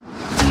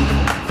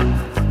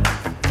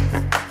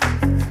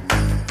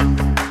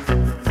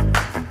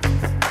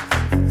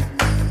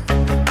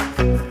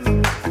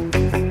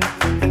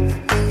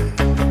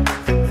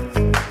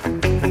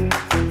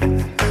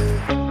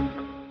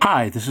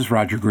Hi, this is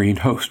Roger Green,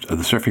 host of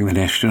the Surfing the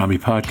Nash Tsunami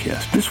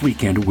podcast. This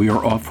weekend, we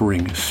are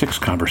offering 6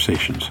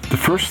 conversations. The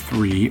first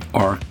 3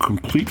 are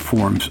complete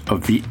forms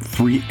of the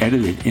 3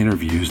 edited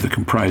interviews that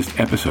comprised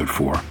episode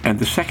 4, and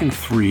the second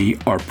 3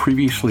 are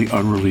previously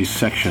unreleased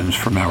sections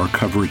from our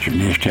coverage of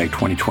NASHTAG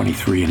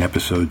 2023 in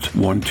episodes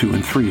 1, 2,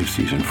 and 3 of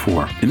season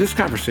 4. In this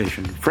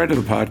conversation, friend of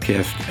the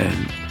podcast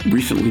and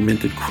recently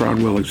minted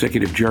Cronwell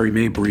executive Jerry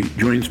Mabry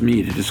joins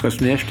me to discuss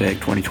NASHTAG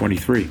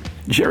 2023.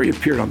 Jerry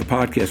appeared on the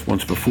podcast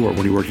once before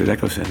when he worked at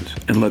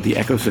EchoSense and led the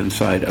EchoSense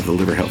side of the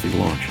Liver Healthy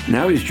launch.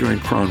 Now he's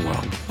joined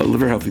Cronwell, a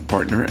Liver Healthy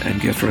partner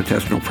and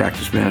gastrointestinal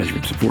practice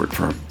management support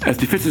firm. As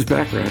befits his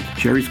background,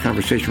 Jerry's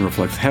conversation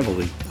reflects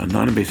heavily on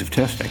non-invasive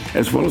testing,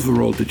 as well as the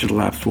role digital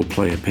apps will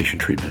play in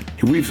patient treatment.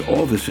 He weaves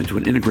all this into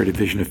an integrated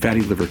vision of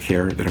fatty liver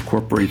care that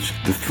incorporates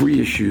the 3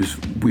 issues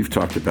we've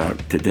talked about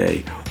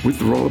today, with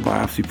the role of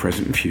biopsy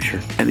present and future,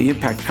 and the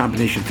impact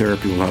combination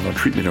therapy will have on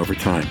treatment over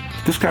time.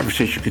 This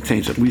conversation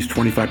contains at least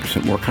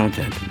 25% more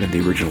content than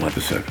the original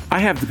episode. I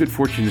have the good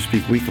fortune to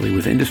speak weekly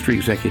with industry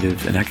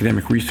executives and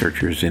academic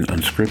researchers in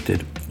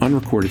unscripted,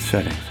 unrecorded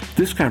settings.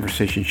 This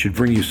conversation should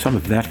bring you some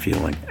of that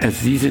feeling as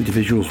these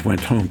individuals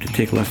went home to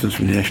take lessons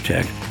from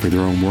NASHTAG for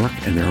their own work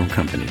and their own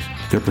companies.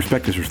 Their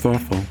perspectives are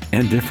thoughtful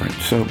and different,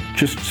 so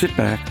just sit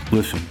back,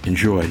 listen,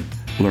 enjoy,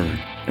 learn,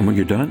 and when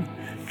you're done,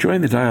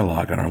 join the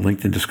dialogue on our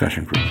LinkedIn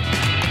discussion group.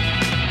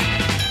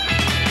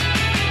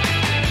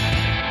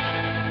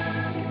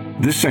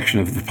 This section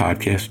of the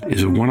podcast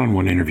is a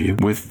one-on-one interview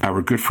with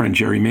our good friend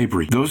Jerry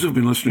Mabry. Those who've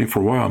been listening for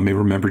a while may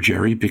remember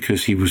Jerry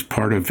because he was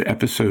part of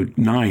episode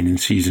 9 in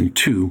season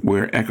 2,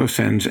 where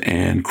EchoSense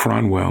and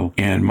Cronwell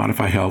and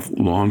Modify Health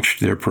launched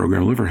their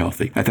program Liver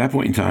Healthy. At that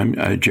point in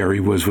time,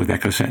 Jerry was with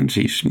EchoSense.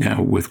 He's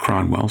now with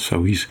Cronwell,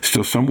 so he's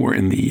still somewhere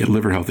in the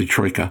Liver Healthy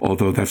troika,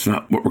 although that's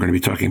not what we're going to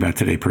be talking about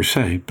today per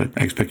se, but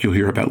I expect you'll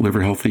hear about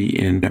Liver Healthy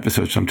in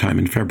episode sometime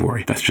in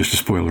February. That's just a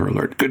spoiler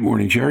alert. Good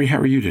morning, Jerry. How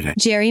are you today?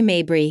 Jerry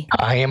Mabry.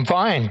 I am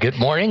fine. Good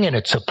morning, and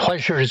it's a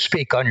pleasure to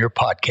speak on your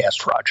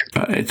podcast, Roger.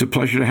 It's a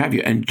pleasure to have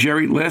you. And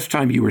Jerry, last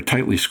time you were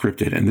tightly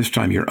scripted, and this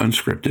time you're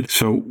unscripted.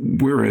 So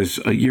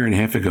whereas a year and a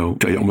half ago,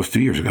 almost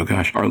 2 years ago,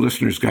 our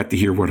listeners got to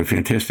hear what a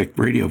fantastic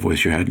radio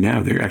voice you had.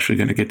 Now they're actually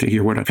going to get to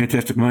hear what a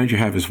fantastic mind you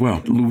have as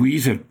well.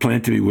 Louise had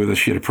planned to be with us.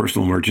 She had a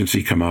personal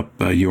emergency come up.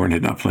 Jorn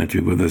had not planned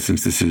to be with us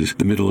since this is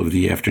the middle of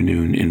the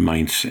afternoon in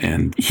Mainz,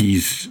 and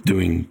he's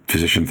doing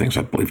physician things,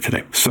 I believe,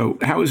 today. So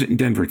how is it in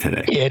Denver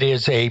today? It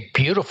is a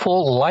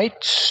beautiful,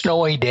 light,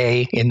 snowy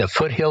day in the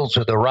foothills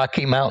of the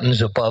Rocky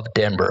Mountains above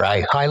Denver.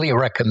 I highly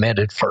recommend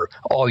it for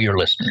all your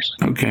listeners.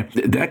 Okay.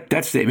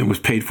 That statement was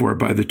paid for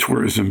by the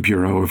Tourism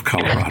Bureau of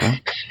Colorado.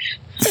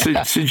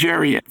 So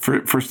Jerry,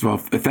 first of all,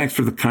 thanks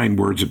for the kind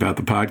words about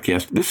the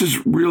podcast. This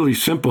is really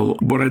simple.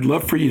 What I'd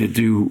love for you to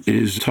do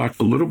is talk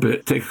a little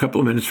bit, take a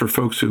couple of minutes for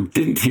folks who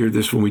didn't hear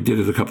this when we did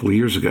it a couple of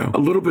years ago, a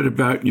little bit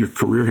about your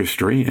career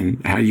history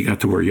and how you got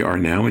to where you are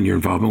now and your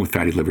involvement with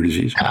fatty liver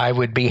disease. I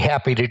would be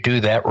happy to do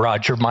that,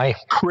 Roger. My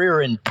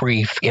career in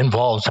brief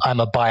involves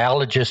I'm a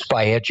biologist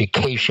by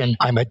education.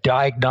 I'm a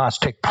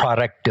diagnostic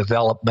product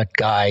development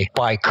guy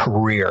by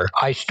career.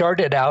 I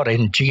started out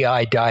in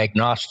GI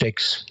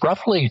diagnostics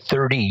roughly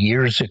 30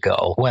 years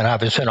ago when I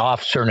was an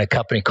officer in a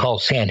company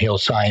called Sandhill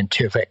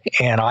Scientific,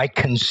 and I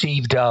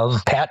conceived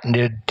of,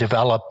 patented,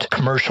 developed,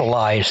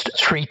 commercialized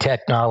 3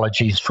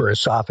 technologies for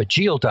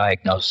esophageal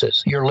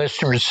diagnosis. Your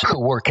listeners who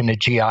work in the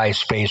GI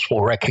space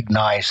will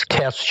recognize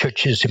tests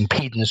such as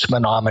impedance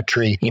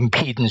manometry,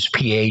 impedance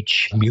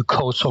pH,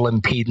 mucosal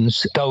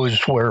impedance.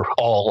 Those were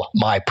all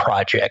my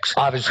projects.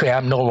 Obviously,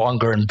 I'm no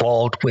longer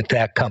involved with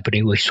that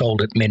company. We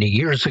sold it many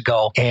years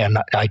ago, and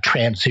I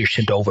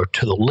transitioned over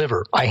to the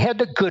liver. I had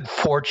the good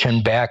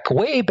fortune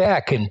way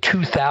back in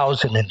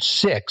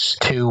 2006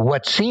 to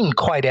what seemed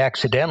quite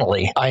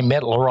accidentally. I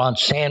met Laurent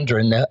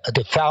Sandrin,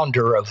 the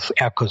founder of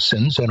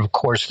EchoSense and, of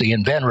course, the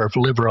inventor of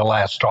liver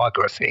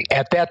elastography.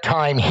 At that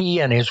time, he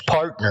and his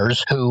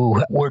partners,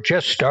 who were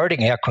just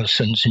starting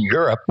EchoSense in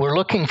Europe, were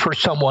looking for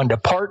someone to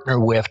partner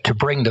with to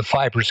bring the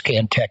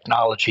FibroScan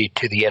technology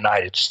to the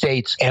United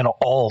States and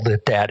all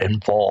that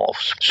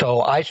involves. So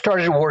I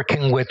started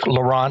working with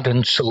Laurent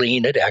and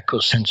Celine at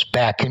EchoSense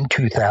back in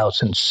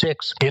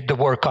 2006, did the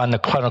work on the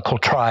clinical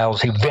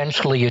trials,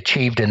 eventually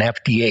achieved an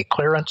FDA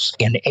clearance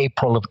in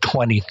April of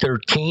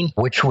 2013,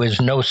 which was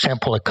no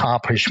simple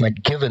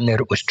accomplishment given that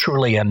it was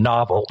truly a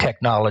novel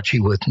technology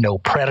with no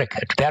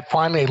predicate. That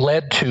finally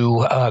led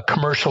to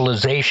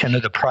commercialization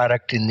of the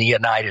product in the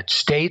United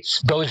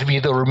States. Those of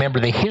you that remember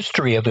the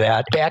history of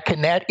that, back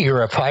in that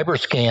era,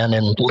 FibroScan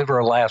and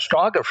liver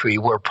elastography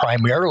were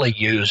primarily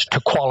used to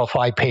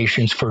qualify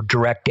patients for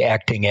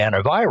direct-acting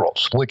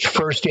antivirals, which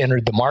first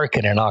entered the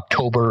market in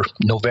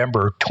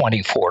November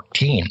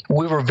 2014.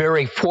 We were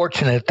very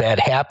fortunate that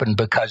happened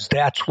because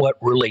that's what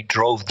really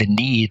drove the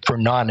need for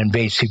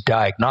non-invasive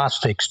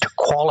diagnostics to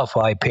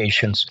qualify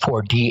patients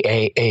for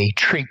DAA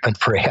treatment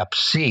for Hep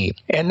C.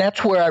 And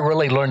that's where I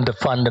really learned the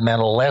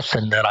fundamental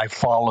lesson that I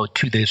follow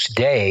to this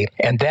day,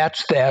 and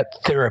that's that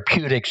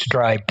therapeutics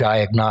drive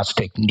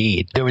diagnostic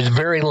need. There was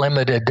very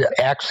limited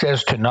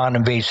access to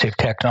non-invasive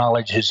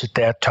technologies at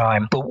that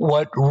time, but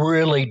what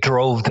really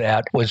drove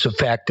that was the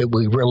fact that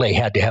we really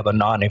had to have a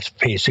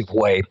non-invasive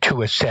way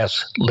to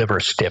assess liver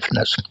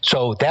stiffness.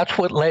 So that's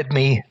what led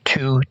me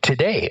to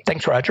today.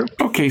 Thanks, Roger.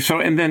 Okay, so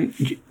and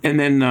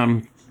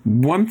then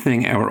one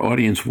thing our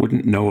audience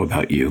wouldn't know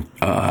about you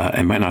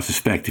and might not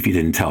suspect if you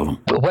didn't tell them.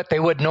 What they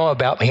would know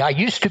about me, I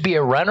used to be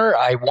a runner.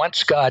 I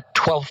once got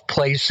 12th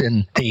place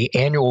in the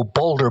annual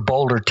Boulder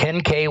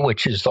 10K,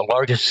 which is the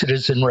largest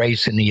citizen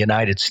race in the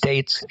United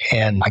States.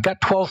 And I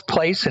got 12th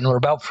place, and there were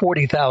about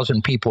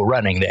 40,000 people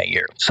running that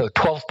year. So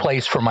 12th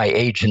place for my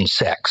age and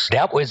sex.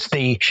 That was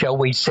the, shall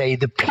we say,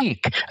 the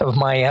peak of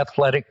my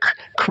athletic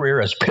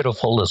career, as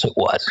pitiful as it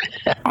was.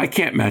 I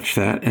can't match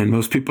that, and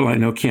most people I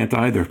know can't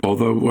either.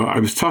 Although I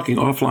was talking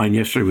offline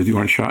yesterday with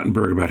Jorn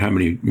Schattenberg about how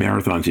many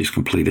marathons he's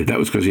completed. That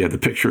was because he had the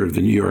picture of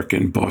the New York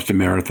and Boston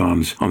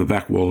marathons on the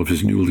back wall of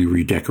his newly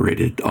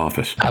redecorated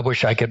office. I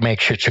wish I could make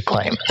such a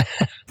claim.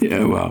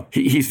 Yeah, well,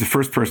 he's the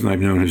first person I've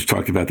known who's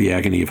talked about the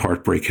agony of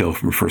Heartbreak Hill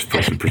from a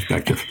first-person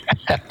perspective.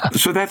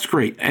 So that's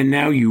great. And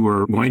now you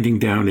are winding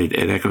down at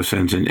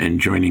Echosense and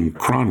joining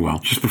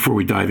Cronwell. Just before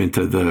we dive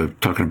into the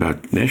talking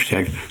about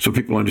NASHTAG, so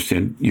people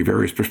understand your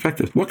various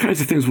perspectives, what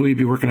kinds of things will you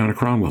be working on at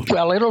Cronwell?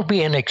 Well, it'll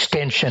be an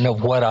extension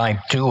of what I'm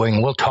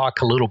doing. We'll talk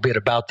a little bit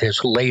about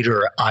this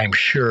later, I'm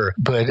sure.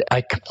 But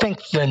I think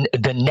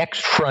the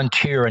next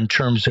frontier in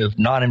terms of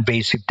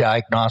non-invasive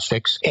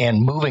diagnostics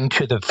and moving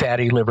to the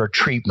fatty liver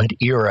treatment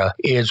era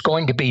is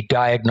going to be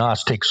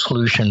diagnostic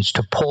solutions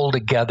to pull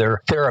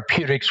together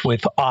therapeutics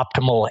with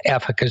optimal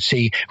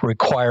efficacy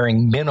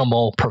requiring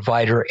minimal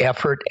provider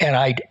effort. And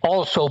I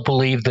also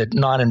believe that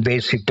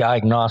non-invasive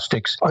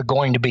diagnostics are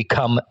going to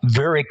become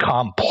very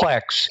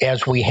complex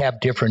as we have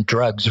different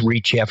drugs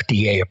reach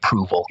FDA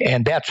approval.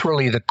 And that's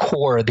really the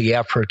core of the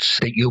efforts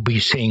that you'll be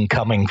seeing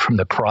coming from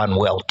the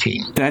Cronwell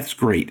team. That's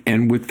great.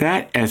 And with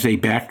that as a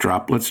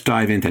backdrop, let's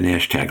dive into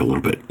NASHTAG a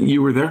little bit.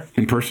 You were there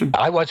in person?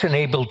 I wasn't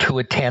able to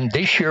attend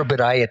this year,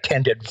 but I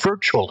attended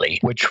virtually,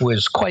 which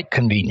was quite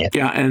convenient.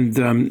 Yeah, and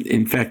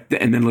in fact,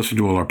 and then listen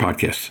to all our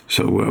podcasts.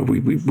 So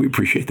we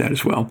appreciate that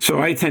as well. So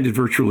I attended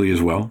virtually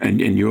as well, and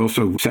you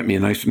also sent me a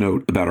nice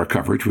note about our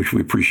coverage, which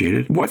we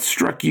appreciated. What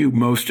struck you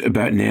most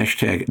about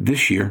NASHTAG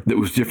this year that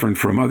was different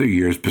from other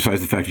years,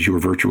 besides the fact that you were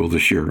virtual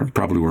this year,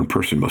 probably were in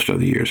person most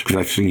other years, because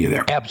I've seen you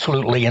there?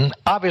 Absolutely, and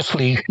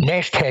obviously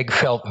NASHTAG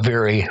felt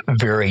very,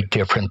 very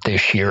different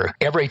this year.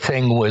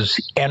 Everything was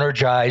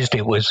energized.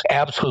 It was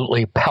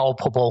absolutely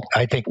palpable.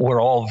 I think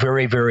we're all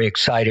very, very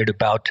excited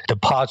about the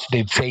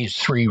positive phase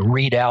 3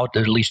 readout,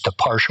 at least a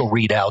partial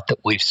readout that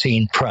we've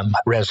seen from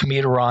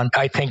resmetirom.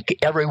 I think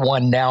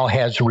everyone now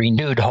has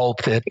renewed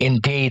hope that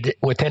indeed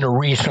within a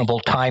reasonable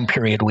time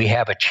period we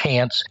have a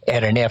chance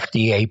at an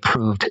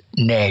FDA-approved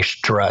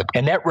NASH drug.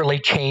 And that really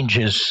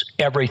changes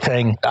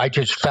everything. I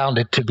just found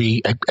it to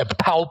be a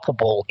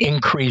palpable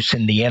increase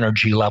in the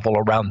energy level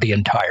around the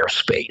entire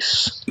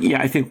space.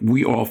 Yeah, I think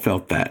we all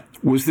felt that.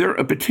 Was there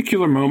a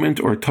particular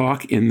moment or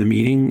talk in the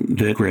meeting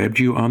that grabbed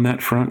you on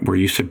that front where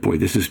you said, boy,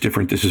 this is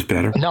different, this is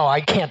better? No, I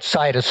can't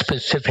cite a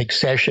specific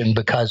session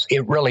because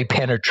it really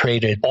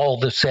penetrated all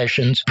the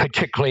sessions,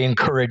 particularly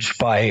encouraged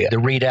by the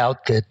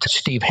readout that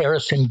Steve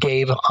Harrison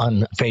gave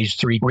on phase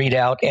 3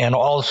 readout, and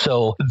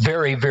also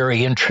very,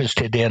 very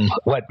interested in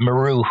what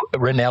Maru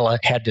Ranella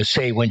had to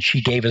say when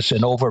she gave us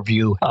an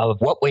overview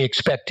of what we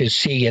expect to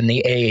see in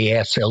the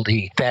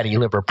AASLD fatty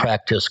liver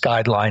practice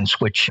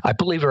guidelines, which I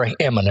believe are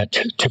imminent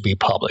to be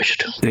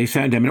published. They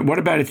sound eminent. What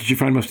about it did you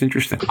find most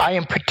interesting? I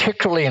am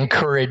particularly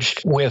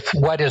encouraged with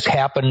what has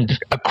happened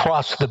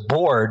across the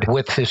board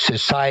with the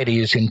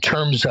societies in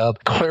terms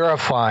of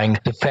clarifying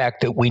the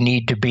fact that we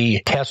need to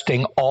be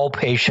testing all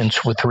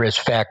patients with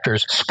risk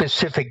factors,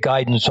 specific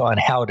guidance on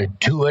how to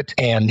do it,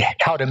 and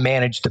how to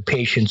manage the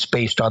patients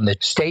based on the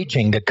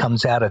staging that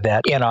comes out of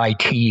that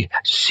NIT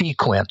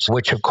sequence,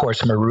 which of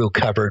course Maru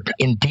covered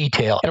in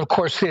detail. And of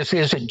course, this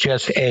isn't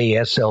just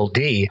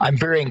AASLD. I'm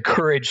very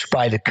encouraged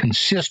by the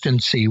consistency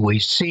we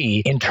see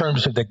in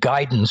terms of the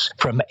guidance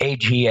from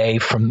AGA,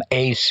 from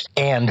ACE,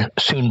 and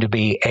soon to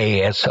be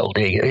AASLD.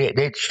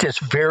 It's just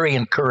very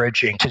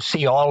encouraging to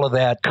see all of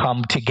that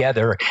come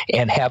together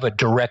and have a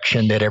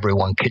direction that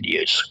everyone can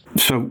use.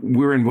 So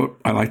we're in what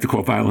I like to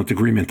call violent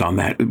agreement on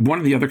that. One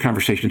of the other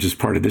conversations as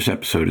part of this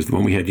episode is the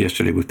one we had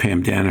yesterday with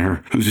Pam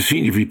Danaher, who's a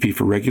senior VP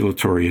for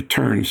regulatory at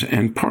Terns.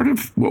 And part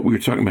of what we were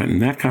talking about in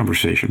that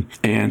conversation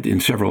and in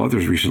several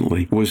others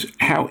recently was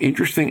how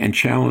interesting and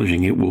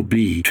challenging it will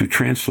be to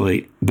transfer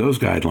translate those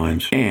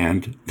guidelines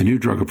and the new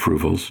drug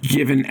approvals,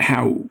 given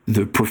how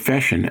the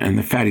profession and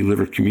the fatty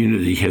liver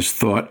community has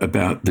thought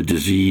about the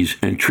disease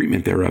and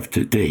treatment thereof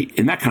to date?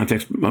 In that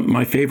context,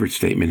 my favorite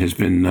statement has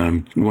been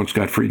the one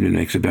Scott Friedman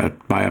makes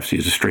about biopsy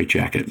as a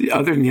straitjacket.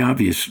 Other than the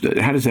obvious,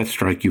 how does that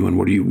strike you, and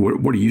what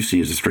do you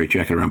see as a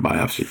straitjacket around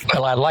biopsy?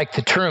 Well, I like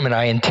the term, and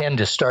I intend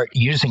to start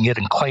using it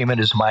and claim it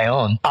as my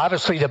own.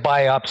 Obviously, the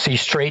biopsy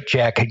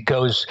straitjacket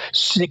goes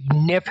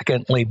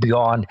significantly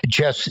beyond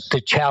just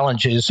the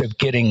challenges of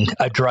getting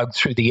a drug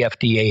through the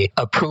FDA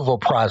approval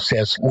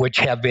process, which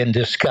have been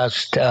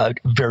discussed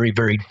very,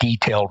 very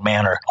detailed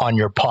manner on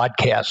your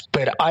podcast.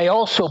 But I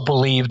also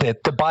believe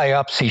that the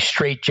biopsy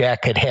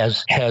straitjacket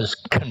has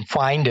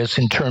confined us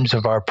in terms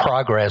of our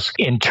progress,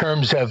 in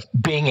terms of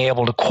being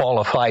able to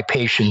qualify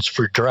patients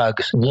for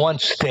drugs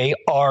once they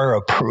are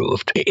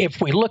approved.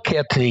 If we look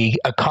at the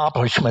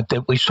accomplishment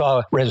that we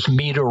saw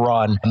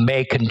resmetirom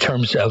make in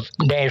terms of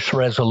NASH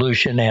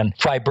resolution and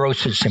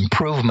fibrosis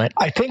improvement,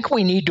 I think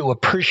we need to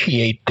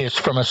appreciate this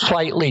from a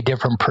slightly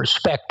different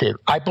perspective.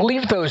 I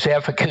believe those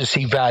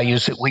efficacy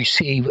values that we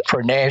see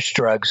for NASH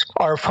drugs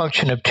are a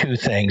function of two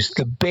things: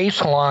 the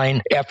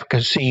baseline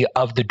efficacy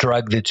of the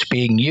drug that's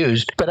being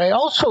used, but I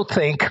also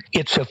think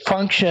it's a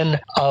function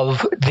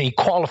of the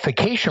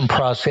qualification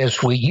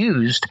process we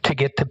used to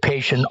get the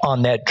patient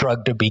on that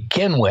drug to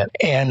begin with.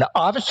 And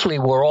obviously,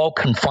 we're all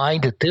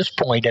confined at this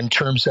point in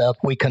terms of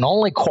we can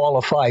only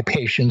qualify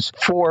patients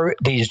for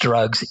these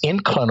drugs in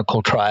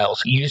clinical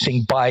trials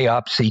using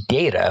biopsy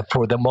data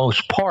for the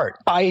most part.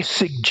 I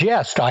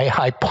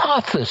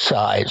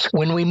hypothesize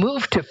when we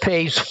move to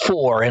phase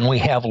 4 and we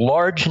have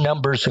large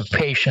numbers of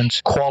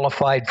patients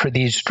qualified for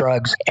these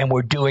drugs and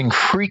we're doing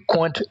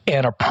frequent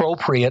and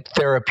appropriate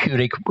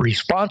therapeutic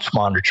response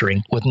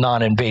monitoring with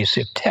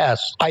non-invasive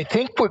tests, I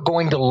think we're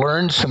going to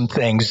learn some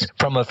things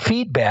from a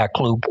feedback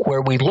loop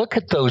where we look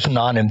at those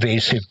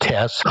non-invasive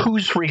tests,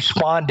 who's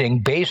responding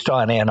based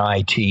on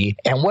NIT,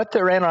 and what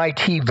their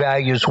NIT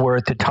values were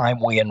at the time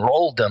we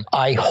enrolled them.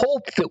 I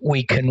hope that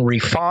we can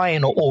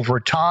refine over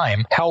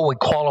time how we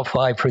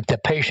qualify for the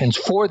patients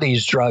for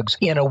these drugs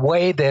in a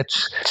way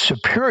that's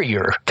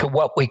superior to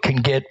what we can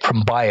get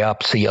from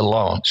biopsy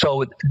alone.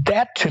 So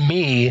that, to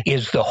me,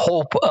 is the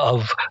hope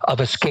of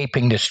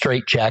escaping the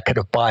straitjacket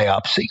of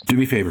biopsy. Do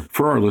me a favor,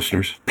 for our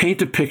listeners,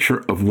 paint a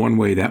picture of one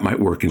way that might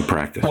work in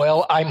practice.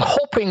 Well, I'm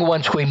hoping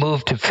once we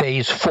move to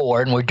phase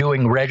 4 and we're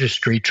doing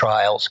registry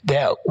trials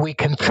that we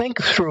can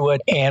think through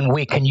it and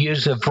we can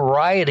use a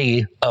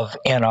variety of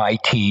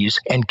NITs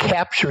and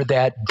capture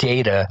that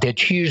data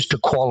that's used to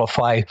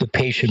qualify the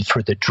patient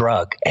for the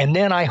drug. And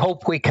then I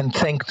hope we can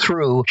think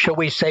through, shall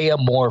we say, a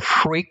more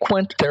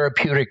frequent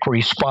therapeutic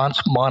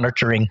response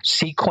monitoring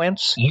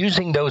sequence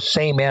using those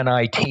same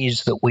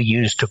NITs that we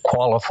use to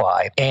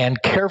qualify,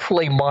 and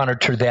carefully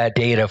monitor that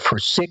data for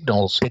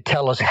signals that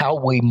tell us how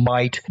we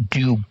might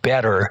do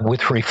better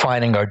with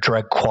refining our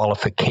drug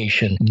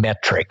qualification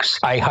metrics.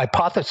 I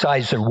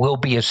hypothesize there will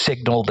be a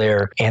signal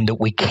there and that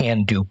we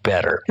can do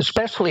better,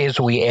 especially as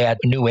we add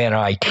new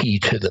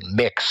NIT to the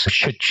mix,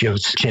 such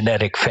as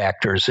genetic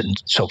factors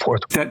and so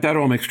forth. That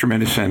all makes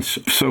tremendous sense.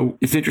 So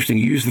it's interesting.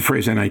 You use the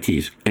phrase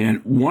NITs.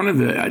 And one of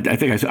the, I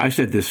think I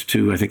said this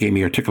to,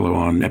 Amy Articolo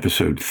on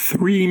episode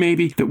 3,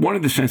 maybe, that one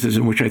of the senses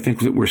in which I think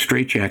that we're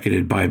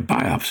straitjacketed by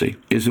biopsy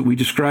is that we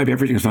describe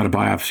everything that's not a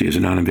biopsy as a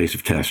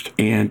non-invasive test.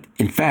 And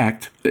in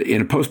fact,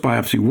 in a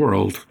post-biopsy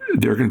world,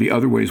 there are going to be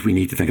other ways we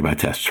need to think about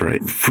tests,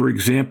 right? For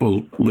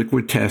example,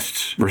 liquid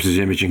tests versus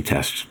imaging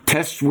tests.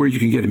 Tests where you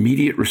can get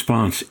immediate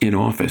response in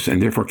office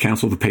and therefore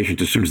counsel the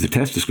patient as soon as the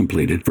test is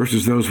completed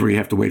versus those where you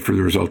have to wait for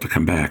the result to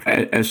come back.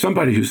 As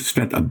somebody who's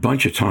spent a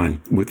bunch of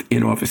time with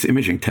in-office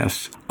imaging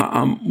tests,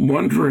 I'm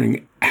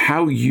wondering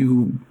how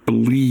you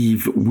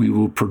believe we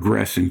will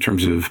progress in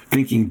terms of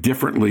thinking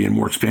differently and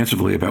more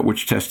expansively about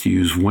which tests to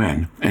use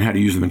when and how to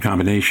use them in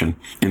combination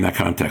in that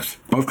context.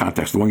 Both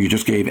contexts, the one you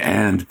just gave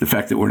and the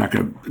fact that we're not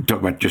going to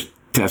talk about just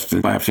tests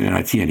and biopsy and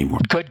NIT anymore.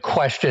 Good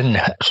question.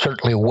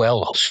 Certainly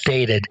well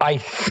stated. I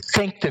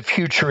think the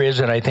future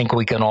is, and I think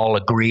we can all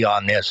agree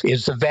on this,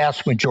 is the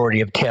vast majority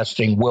of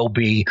testing will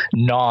be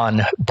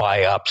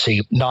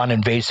non-biopsy,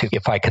 non-invasive,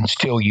 if I can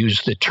still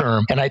use the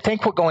term. And I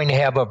think we're going to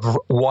have a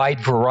wide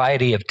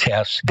variety of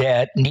tests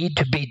that need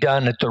to be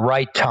done at the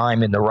right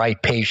time in the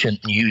right patient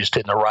and used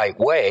in the right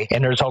way.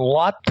 And there's a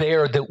lot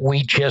there that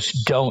we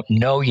just don't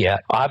know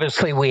yet.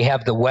 Obviously, we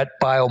have the wet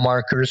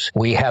biomarkers.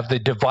 We have the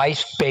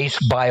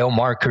device-based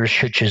biomarkers,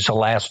 such as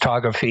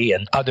elastography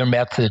and other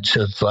methods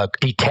of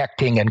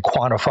detecting and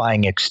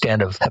quantifying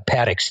extent of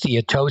hepatic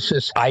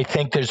steatosis. I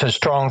think there's a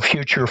strong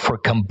future for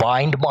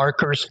combined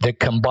markers that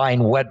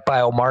combine wet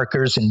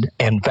biomarkers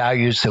and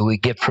values that we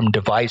get from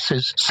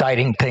devices,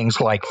 citing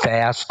things like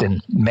FAST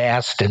and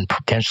MAST and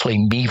potentially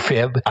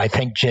MEFib. I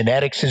think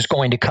genetics is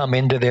going to come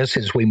into this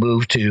as we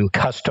move to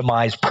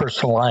customized,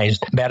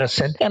 personalized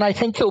medicine. And I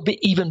think there'll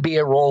even be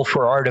a role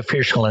for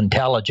artificial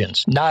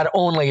intelligence, not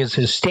only as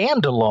a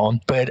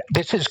standalone, but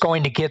this is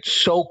going to get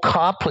so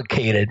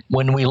complicated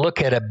when we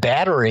look at a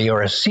battery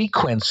or a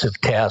sequence of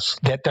tests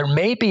that there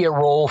may be a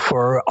role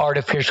for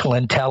artificial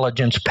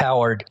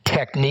intelligence-powered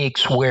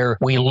techniques where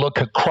we look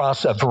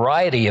across a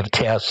variety of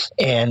tests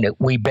and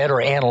we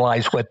better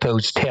analyze what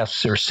those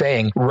tests are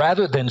saying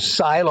rather than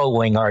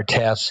siloing our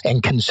tests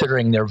and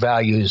considering their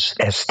values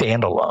as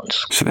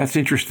standalones. So that's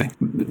interesting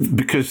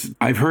because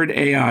I've heard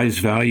AI's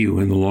value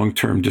in the long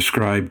term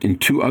described in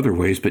two other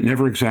ways, but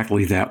never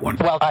exactly that one.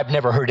 Well, I've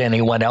never heard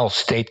anyone else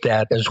state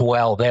that as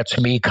well. That's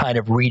me kind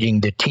of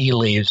reading the tea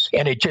leaves.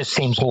 And it just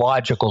seems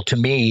logical to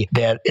me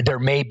that there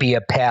may be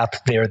a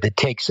path there that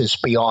takes us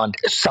beyond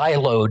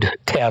siloed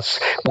tests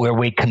where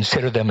we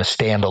consider them as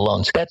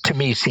standalones. That to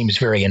me seems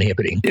very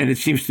inhibiting. And it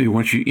seems to be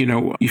once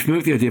you've familiar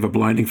with the idea of a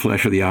blinding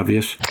flash of the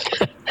obvious?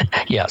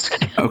 Yes.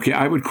 Okay,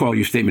 I would call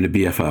your statement a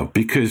BFO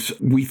because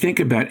we think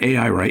about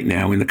AI right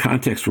now in the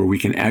context where we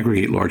can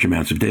aggregate large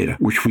amounts of data,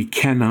 which we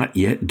cannot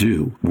yet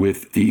do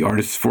with the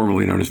artists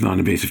formerly known as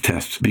non-invasive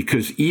tests.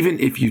 Because even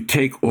if you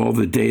take all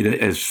the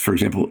data, as, for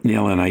example,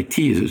 NIT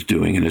is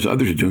doing and as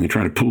others are doing, and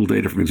trying to pool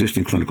data from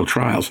existing clinical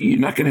trials, you're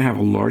not going to have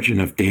a large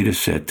enough data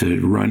set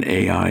to run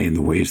AI in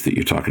the ways that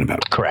you're talking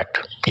about. Correct.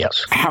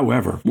 Yes.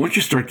 However, once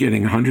you start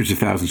getting hundreds of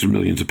thousands or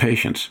millions of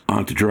patients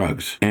onto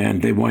drugs,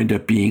 and they wind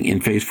up being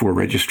in phase 4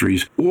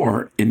 registries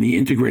or in the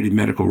integrated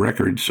medical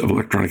records of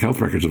electronic health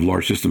records of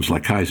large systems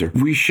like Kaiser,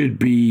 we should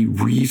be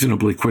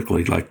reasonably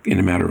quickly, like in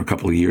a matter of a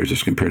couple of years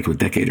as compared to a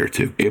decade or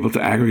two, able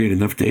to aggregate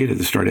enough data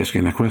to start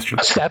asking that question.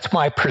 That's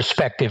my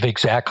perspective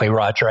exactly,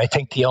 Roger. I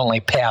think the only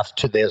path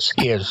to this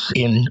is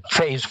in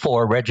phase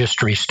 4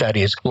 registry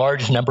studies,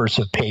 large numbers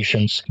of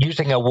patients,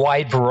 using a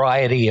wide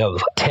variety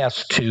of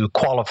tests to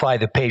qualify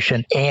the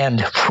patient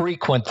and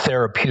frequent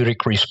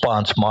therapeutic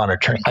response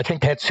monitoring. I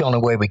think that's the only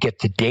way we get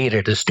the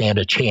data to stand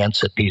a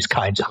chance at these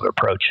kinds of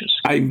approaches.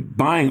 I'm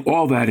buying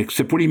all that,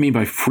 except what do you mean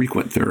by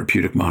frequent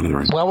therapeutic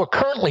monitoring? Well, we're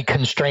currently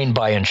constrained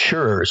by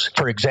insurers.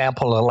 For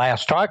example,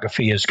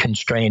 elastography is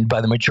constrained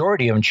by the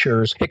majority of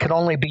insurers. It can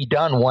only be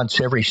done once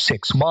every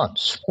 6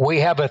 months. We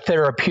have a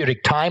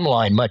therapeutic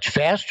timeline much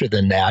faster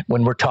than that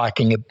when we're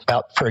talking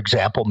about, for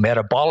example,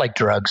 metabolic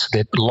drugs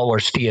that lower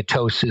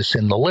steatosis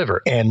in the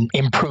liver and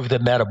improve the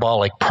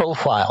metabolic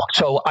profile.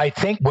 So I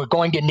think we're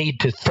going to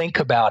need to think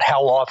about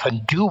how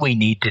often do we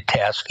need to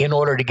test in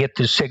order to get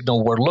the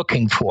signal we're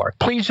looking for.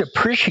 Please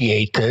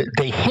appreciate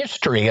the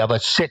history of a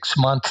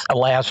 6-month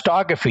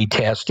elastography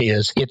test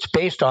is it's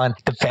based on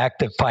the fact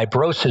that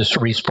fibrosis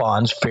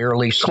responds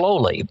fairly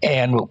slowly.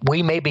 And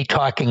we may be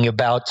talking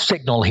about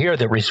signal here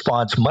that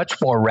responds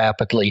much more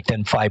rapidly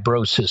than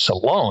fibrosis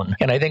alone.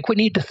 And I think we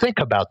need to think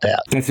about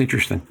that. That's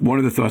interesting. One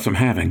of the thoughts I'm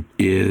having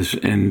is,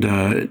 and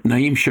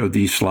Naeem showed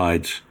these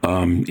slides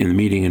in the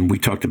meeting, and we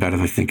talked about it,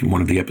 I think, in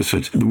one of the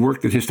episodes, the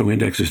work that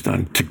HistoIndex has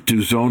done to do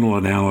zonal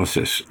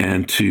analysis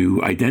and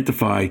to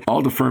identify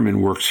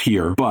aldafermin works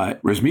here,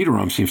 but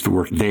resmetirom seems to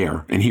work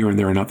there, and here and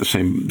there are not the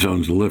same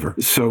zones of the liver.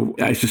 So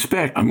I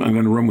suspect, I'm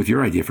going to run with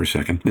your idea for a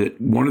second, that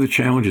one of the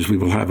challenges we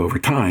will have over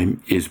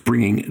time is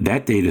bringing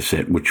that data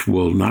set, which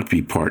will not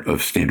be part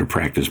of standard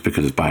practice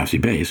because it's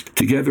biopsy-based,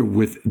 together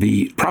with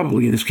the,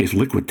 probably in this case,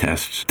 liquid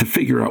tests, to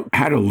figure out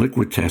how do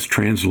liquid tests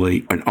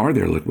translate, and are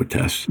there liquid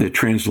tests that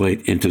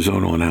translate into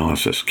zonal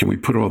analysis? Can we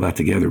put all that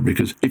together?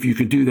 Because if you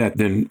can do that,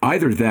 then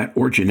either that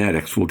or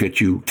genetics will get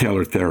you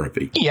tailored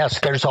therapy. Yes,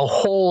 there's a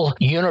whole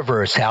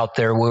universe out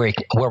there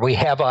where we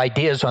have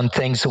ideas on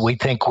things that we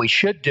think we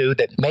should do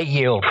that may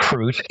yield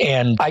fruit.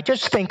 And I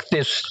just think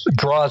this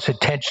draws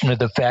attention to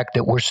the fact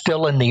that we're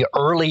still in the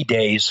early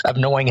days of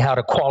knowing how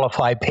to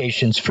qualify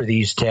patients for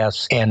these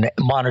tests and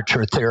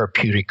monitor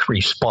therapeutic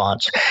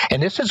response.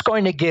 And this is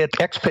going to get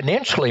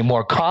exponentially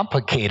more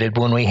complicated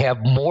when we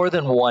have more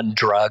than one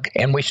drug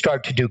and we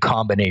start to do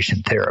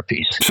combination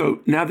therapies. So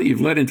now that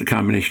you've led into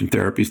combination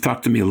therapies,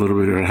 talk to me a little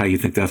bit about how you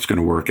think that's going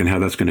to work and how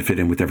that's going to fit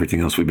in with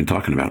everything else we've been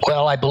talking about.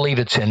 Well, I believe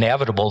it's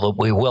inevitable that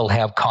we will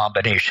have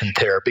combination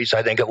therapies.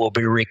 I think it will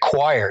be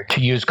required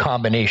to use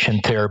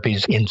combination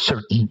therapies in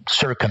certain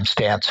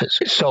circumstances.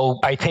 So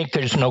I think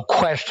there's no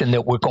question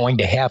that we're going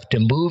to have to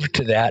move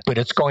to that, but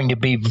it's going to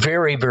be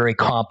very, very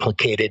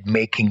complicated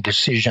making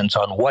decisions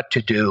on what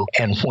to do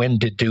and when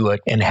to do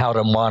it and how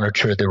to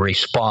monitor the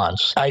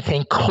response. I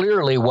think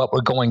clearly what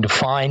we're going to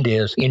find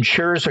is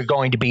insurers are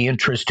going to be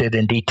interested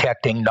in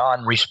detecting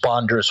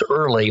non-responders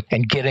early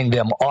and getting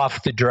them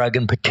off the drug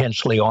and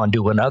potentially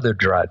onto another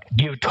drug.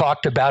 You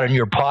talked about in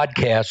your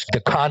podcast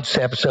the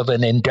concepts of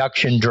an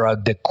induction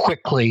drug that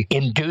quickly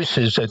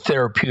induces a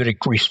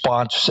therapeutic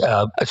response,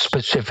 a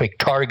specific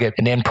target,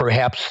 and then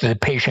perhaps the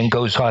patient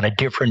goes on a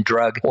different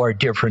drug or a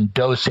different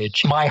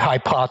dosage. My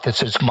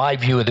hypothesis, my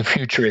view of the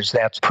future is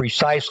that's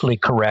precisely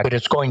correct, but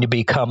it's going to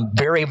become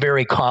very,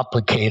 very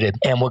complicated,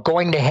 and we're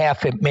going to have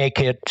to make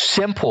it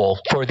simple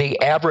for the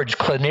average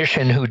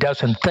clinician who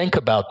doesn't think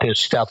about this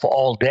stuff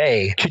all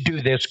day to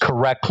do this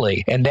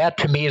correctly. And that,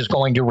 to me, is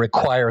going to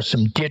require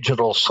some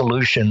digital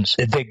solutions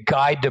that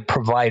guide the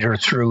provider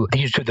through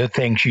these are the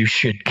things you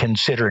should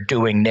consider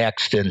doing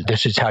next, and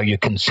this is how you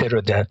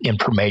consider the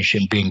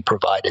information being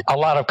provided. A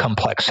lot of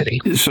complexity.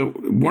 So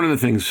one of the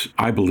things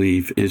I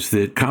believe is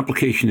that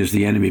complication is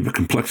the enemy, but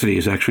complexity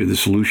is actually the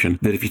solution.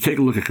 That if you take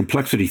a look at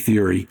complexity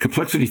theory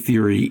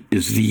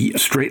is the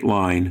straight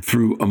line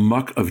through a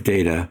muck of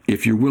data.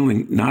 If you're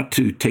willing not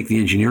to take the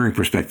engineering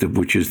perspective,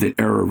 which is that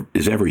error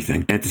is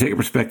everything, and to take a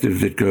perspective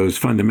that goes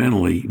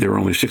fundamentally, there are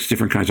only 6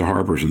 different kinds of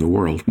harbors in the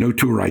world. No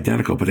 2 are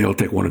identical, but they all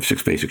take one of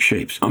 6 basic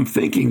shapes. I'm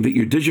thinking that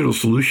your digital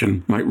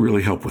solution might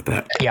really help with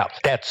that. Yeah,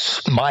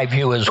 that's my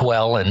view as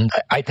well, and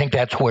I think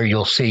that's where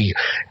you'll see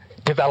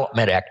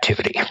development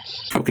activity.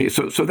 Okay,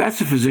 so that's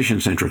a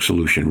physician-centric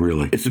solution,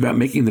 really. It's about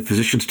making the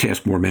physician's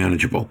task more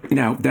manageable.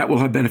 Now, that will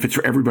have benefits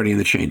for everybody in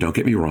the chain, don't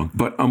get me wrong.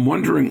 But I'm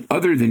wondering,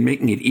 other than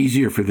making it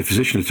easier for the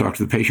physician to talk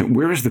to the patient,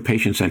 where is the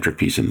patient-centric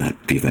piece in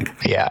that, do you think?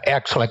 Yeah,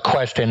 excellent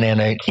question,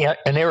 and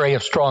an area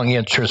of strong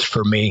interest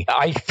for me.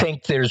 I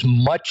think there's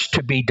much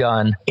to be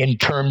done in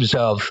terms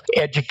of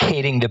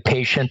educating the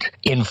patient,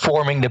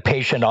 informing the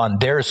patient on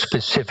their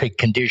specific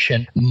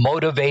condition,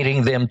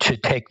 motivating them to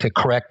take the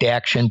correct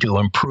action to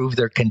improve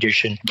their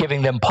condition,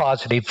 giving them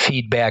positive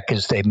feedback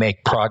as they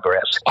make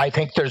progress. I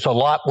think there's a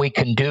lot we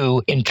can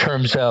do in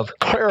terms of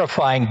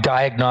clarifying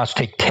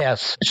diagnostic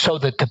tests so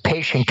that the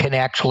patient can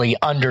actually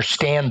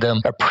understand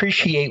them,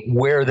 appreciate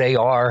where they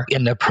are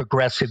in the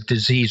progressive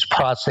disease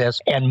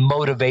process, and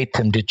motivate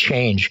them to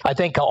change. I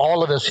think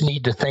all of us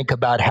need to think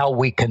about how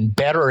we can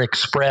better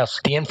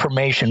express the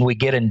information we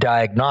get in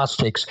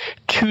diagnostics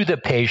to the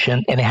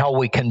patient and how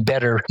we can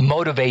better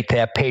motivate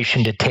that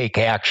patient to take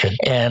action.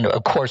 And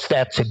of course,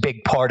 that's a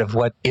big part of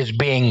what is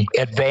being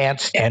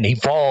advanced and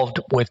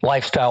evolved with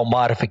lifestyle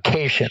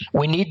modification.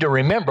 We need to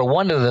remember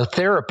one of the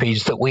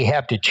therapies that we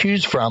have to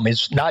choose from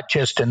is not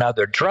just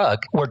another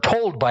drug. We're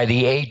told by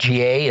the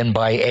AGA and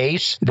by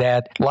ACE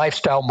that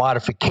lifestyle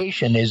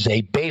modification is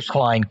a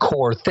baseline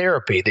core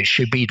therapy that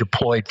should be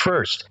deployed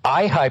first.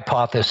 I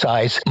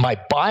hypothesize, my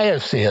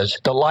bias is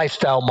the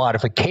lifestyle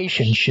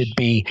modification should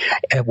be,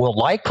 will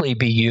likely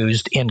be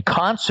used in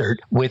concert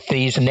with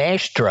these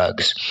NASH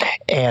drugs.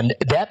 And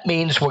that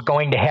means we're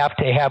going to have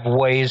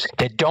ways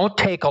that don't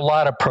take a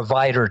lot of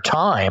provider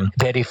time,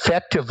 that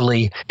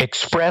effectively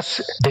express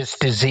this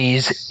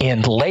disease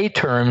in lay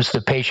terms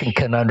the patient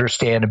can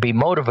understand and be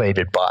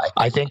motivated by.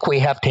 I think we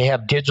have to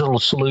have digital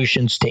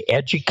solutions to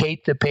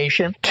educate the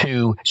patient,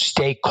 to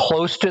stay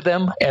close to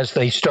them as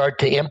they start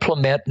to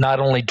implement not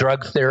only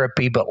drug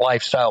therapy but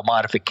lifestyle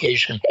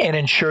modification, and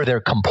ensure their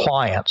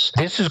compliance.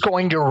 This is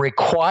going to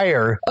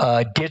require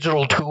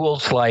digital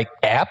tools like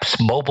apps,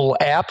 mobile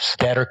apps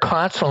that are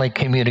constantly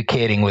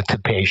communicating with the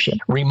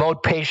patient.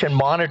 Remote patient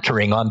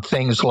monitoring on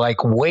things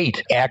like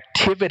weight,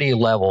 activity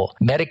level,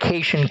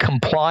 medication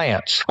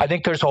compliance. I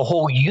think there's a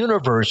whole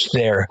universe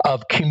there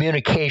of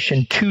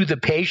communication to the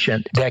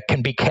patient that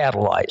can be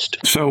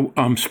catalyzed. So,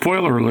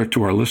 spoiler alert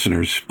to our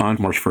listeners, on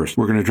March 1st,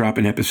 we're going to drop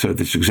an episode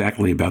that's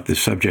exactly about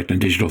this subject on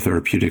digital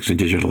therapeutics and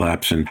digital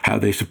apps and how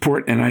they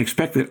support. And I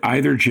expect that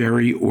either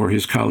Jerry or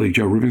his colleague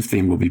Joe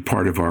Rubenstein will be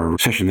part of our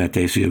session that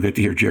day. So you'll get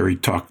to hear Jerry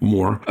talk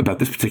more about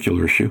this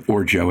particular issue,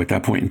 or Joe at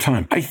that point in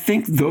time. I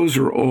think those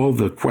are all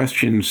the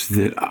questions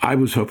that I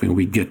was hoping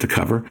we'd get to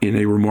cover in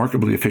a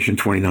remarkably efficient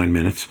 29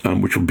 minutes,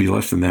 which will be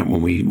less than that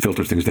when we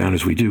filter things down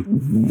as we do.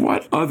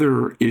 What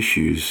other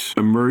issues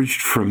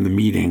emerged from the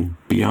meeting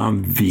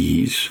beyond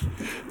these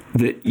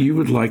that you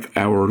would like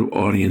our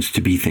audience to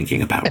be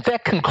thinking about?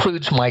 That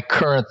concludes my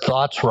current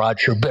thoughts,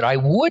 Roger, but I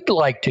would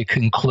like to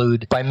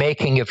conclude by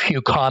making a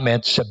few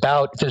comments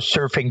about the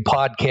Surfing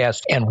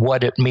Podcast and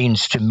what it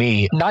means to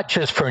me, not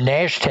just for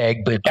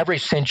NASHTAG, but ever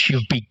since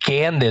you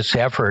began this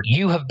effort,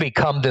 you have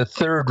become the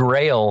third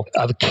rail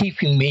of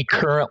keeping me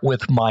current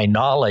with my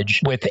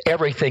knowledge, with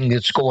everything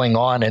that's going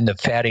on in the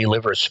fatty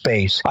liver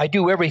space. I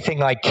do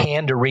everything I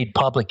can to read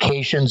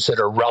publications that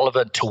are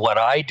relevant to what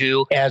I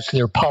do as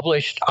they're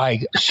published.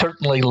 I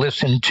certainly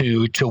listen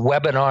to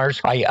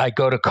webinars. I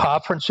go to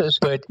conferences,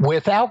 but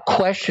without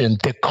question,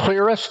 the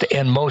clearest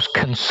and most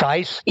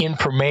concise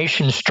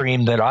information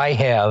stream that I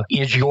have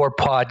is your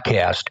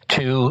podcast.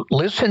 To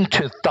listen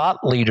to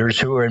thought leaders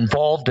who are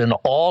involved in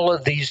all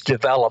of these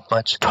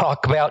developments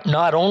talk about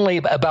not only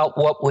about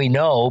what we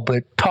know,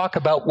 but talk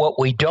about what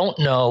we don't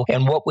know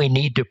and what we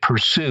need to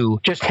pursue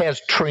just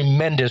has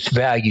tremendous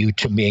value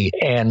to me.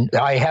 And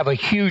I have a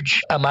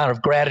huge amount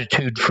of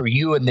gratitude for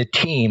you and the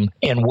team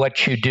and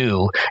what you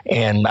do.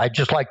 And I'd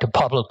just like to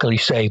publicly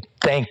say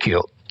thank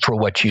you for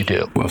what you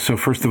do. Well, so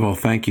first of all,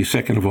 thank you.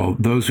 Second of all,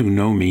 those who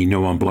know me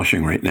know I'm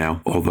blushing right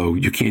now, although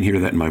you can't hear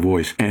that in my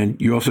voice. And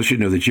you also should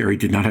know that Jerry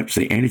did not have to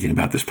say anything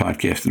about this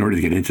podcast in order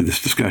to get into this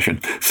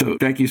discussion. So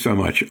thank you so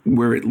much.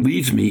 Where it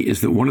leads me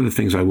is that one of the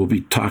things I will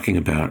be talking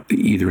about,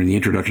 either in the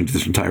introduction to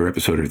this entire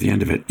episode or at the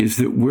end of it, is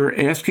that we're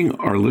asking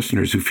our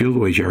listeners who feel the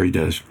way Jerry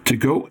does to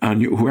go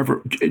on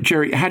whoever.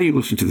 Jerry, how do you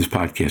listen to this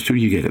podcast? Who do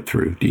you get it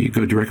through? Do you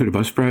go directly to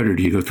Buzzsprout or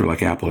do you go through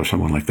like Apple or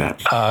someone like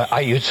that? I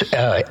use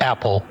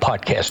Apple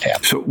Podcast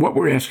app. So So what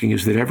we're asking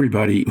is that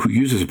everybody who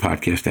uses a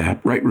podcast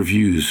app write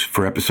reviews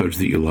for episodes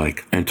that you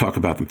like and talk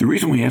about them. The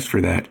reason we ask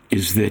for that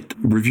is that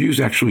reviews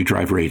actually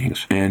drive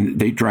ratings, and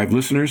they drive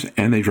listeners,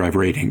 and they drive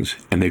ratings,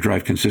 and they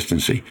drive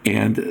consistency.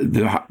 And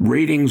the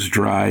ratings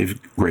drive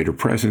greater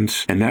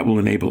presence, and that will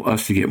enable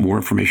us to get more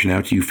information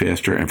out to you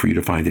faster and for you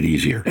to find it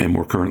easier and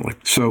more currently.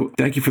 So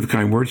thank you for the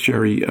kind words,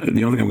 Jerry.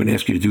 The only thing I'm going to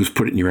ask you to do is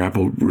put it in your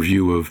Apple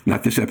review of,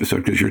 not this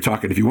episode because you're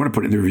talking, if you want to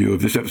put it in the review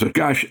of this episode,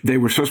 gosh, they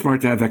were so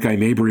smart to have that guy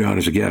Mabry on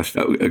as a guest.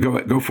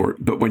 Go for it,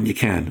 but when you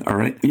can, all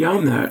right?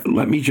 Beyond that,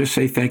 let me just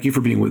say thank you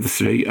for being with us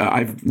today.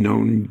 I've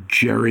known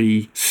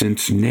Jerry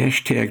since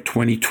Nashtag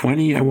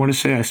 2020, I want to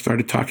say. I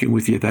started talking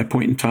with you at that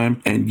point in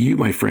time, and you,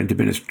 my friend, have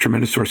been a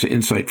tremendous source of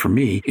insight for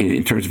me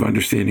in terms of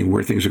understanding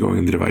where things are going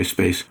in the device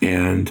space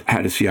and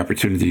how to see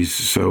opportunities.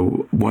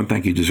 So one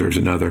thank you deserves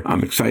another.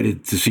 I'm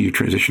excited to see you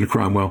transition to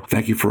Cromwell.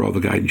 Thank you for all the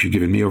guidance you've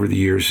given me over the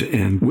years.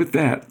 And with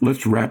that,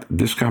 let's wrap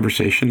this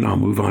conversation. I'll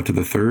move on to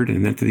the third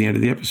and then to the end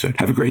of the episode.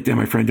 Have a great day,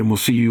 my friend, and we'll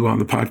see you on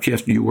the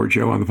podcast, you or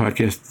Joe on the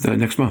podcast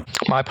next month.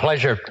 My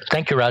pleasure.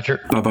 Thank you, Roger.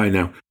 Bye-bye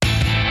now.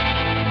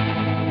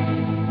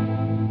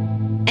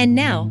 And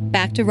now,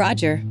 back to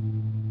Roger.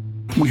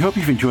 We hope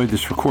you've enjoyed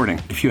this recording.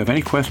 If you have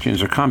any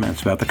questions or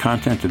comments about the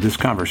content of this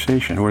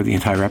conversation or the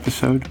entire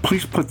episode,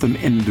 please put them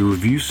in the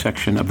review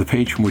section of the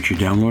page from which you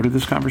downloaded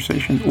this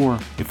conversation, or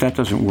if that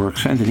doesn't work,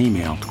 send an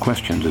email to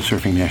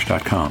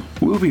questions@surfingnash.com.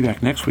 We'll be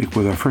back next week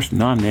with our first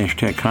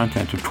non-Nashtag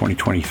content of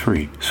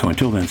 2023. So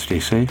until then,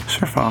 stay safe,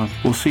 surf on.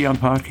 We'll see you on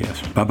the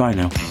podcast. Bye-bye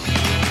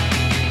now.